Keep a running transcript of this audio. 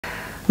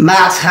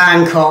Matt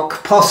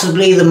Hancock,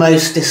 possibly the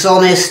most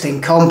dishonest,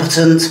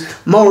 incompetent,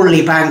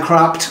 morally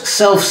bankrupt,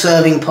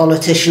 self-serving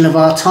politician of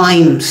our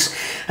times.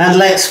 And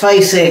let's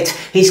face it,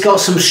 he's got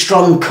some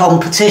strong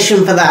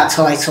competition for that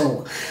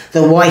title.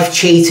 The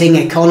wife-cheating,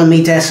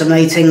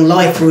 economy-decimating,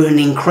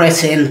 life-ruining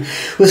cretin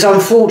was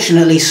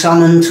unfortunately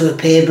summoned to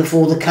appear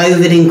before the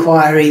COVID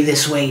inquiry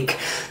this week,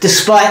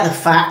 despite the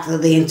fact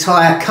that the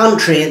entire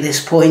country at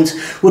this point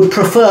would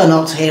prefer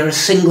not to hear a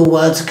single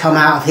word to come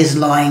out of his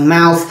lying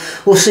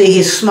mouth or see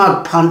his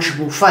smug,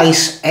 punchable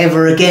face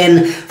ever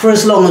again for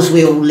as long as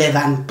we all live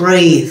and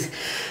breathe.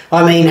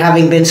 I mean,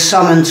 having been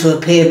summoned to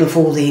appear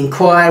before the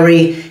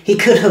inquiry, he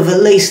could have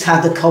at least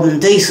had the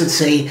common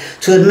decency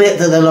to admit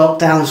that the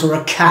lockdowns were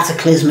a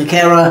cataclysmic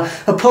error,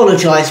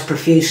 apologise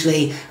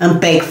profusely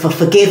and beg for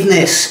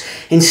forgiveness.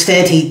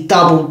 Instead, he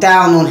doubled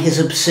down on his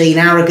obscene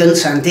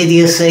arrogance and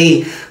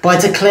idiocy by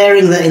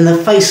declaring that in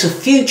the face of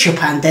future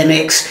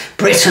pandemics,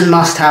 Britain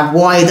must have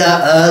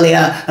wider,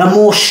 earlier and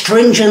more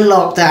stringent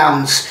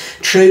lockdowns.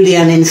 Truly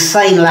an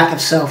insane lack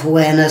of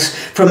self-awareness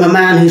from a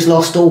man who's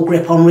lost all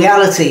grip on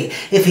reality,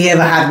 if he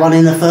ever had one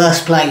in the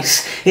first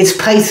place. It's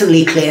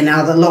patently clear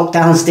now that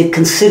lockdowns did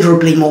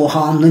considerably more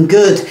harm than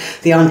good.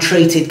 The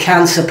untreated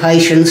cancer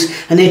patients,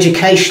 an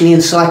educationally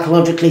and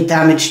psychologically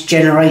damaged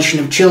generation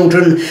of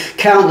children,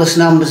 countless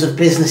numbers of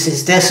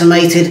businesses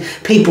decimated,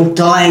 people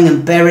dying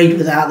and buried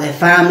without their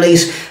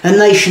families, a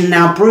nation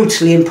now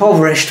brutally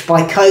impoverished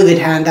by COVID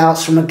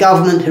handouts from a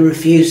government who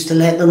refused to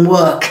let them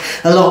work,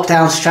 a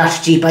lockdown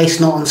strategy based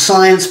not on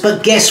science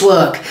but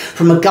guesswork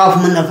from a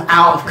government of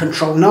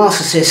out-of-control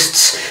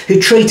narcissists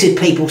who treated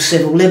people's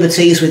civil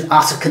liberties with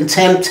utter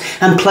contempt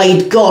and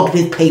played God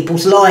with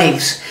people's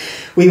lives.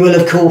 We will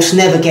of course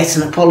never get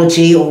an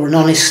apology or an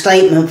honest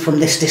statement from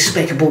this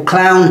despicable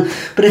clown,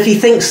 but if he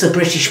thinks the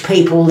British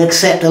people will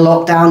accept a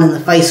lockdown in the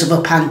face of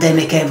a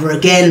pandemic ever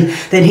again,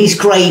 then he's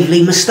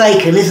gravely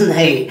mistaken, isn't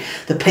he?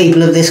 The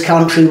people of this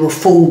country were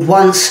fooled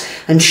once,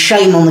 and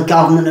shame on the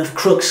government of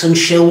crooks and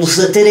shills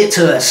that did it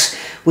to us.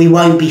 We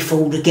won't be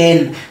fooled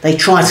again. They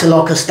try to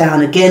lock us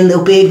down again,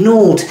 they'll be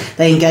ignored.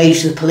 They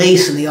engage the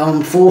police and the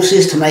armed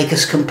forces to make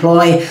us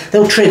comply.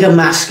 They'll trigger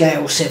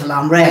mass-scale civil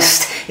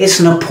unrest.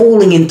 It's an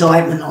appalling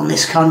indictment on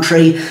this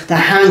country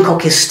that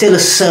Hancock is still a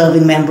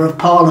serving member of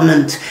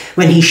Parliament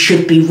when he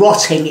should be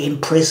rotting in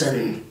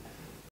prison.